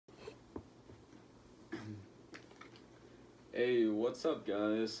Hey, what's up,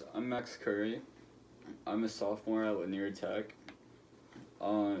 guys? I'm Max Currie. I'm a sophomore at Lanier Tech.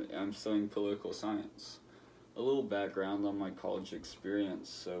 I'm studying political science. A little background on my college experience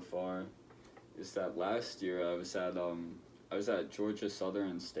so far is that last year I was at Georgia Southern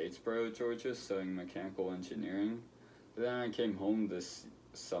in Statesboro, Georgia, studying mechanical engineering. But then I came home this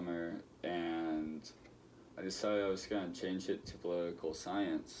summer and I decided I was gonna change it to political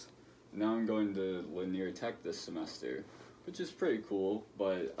science. Now I'm going to Lanier Tech this semester, which is pretty cool,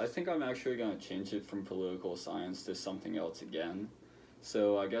 but I think I'm actually going to change it from political science to something else again.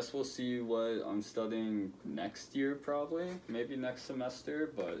 So I guess we'll see what I'm studying next year, probably, maybe next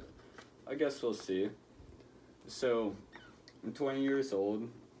semester, but I guess we'll see. So I'm 20 years old.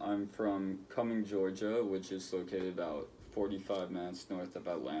 I'm from Cumming, Georgia, which is located about 45 minutes north of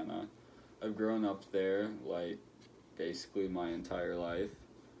Atlanta. I've grown up there, like, basically my entire life.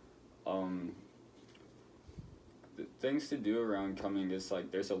 Um, Things to do around Cumming is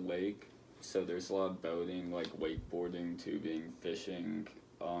like there's a lake, so there's a lot of boating, like wakeboarding, tubing, fishing.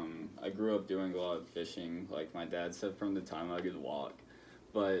 I grew up doing a lot of fishing, like my dad said from the time I could walk.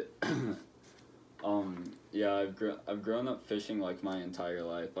 But yeah, I've grown up fishing like my entire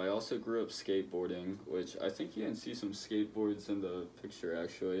life. I also grew up skateboarding, which I think you can see some skateboards in the picture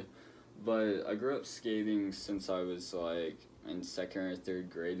actually. But I grew up skating since I was like in second or third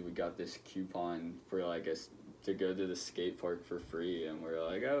grade. We got this coupon for like to go to the skate park for free, and we're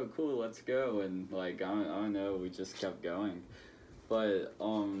like, oh cool, let's go. And like I don't know, we just kept going. But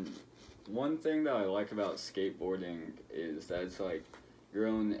one thing that I like about skateboarding is that it's like your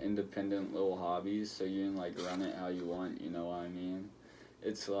own independent little hobby, so you can like run it how you want, you know what I mean?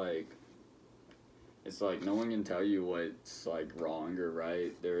 It's like no one can tell you what's like wrong or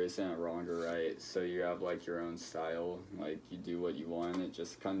right. There isn't a wrong or right. So you have like your own style. Like you do what you want. It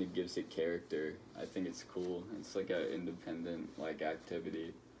just kind of gives it character. I think it's cool. It's like an independent like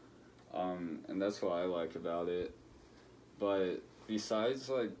activity. And that's what I like about it. But besides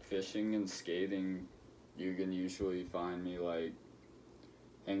like fishing and skating, you can usually find me like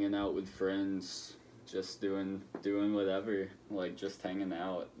hanging out with friends, just doing whatever, like just hanging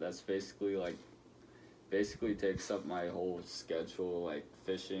out. That's basically takes up my whole schedule, like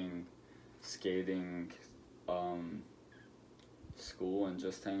fishing, skating, school, and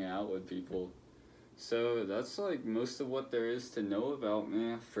just hanging out with people. So that's like most of what there is to know about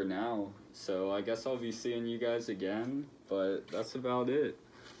me for now. So I guess I'll be seeing you guys again, but that's about it.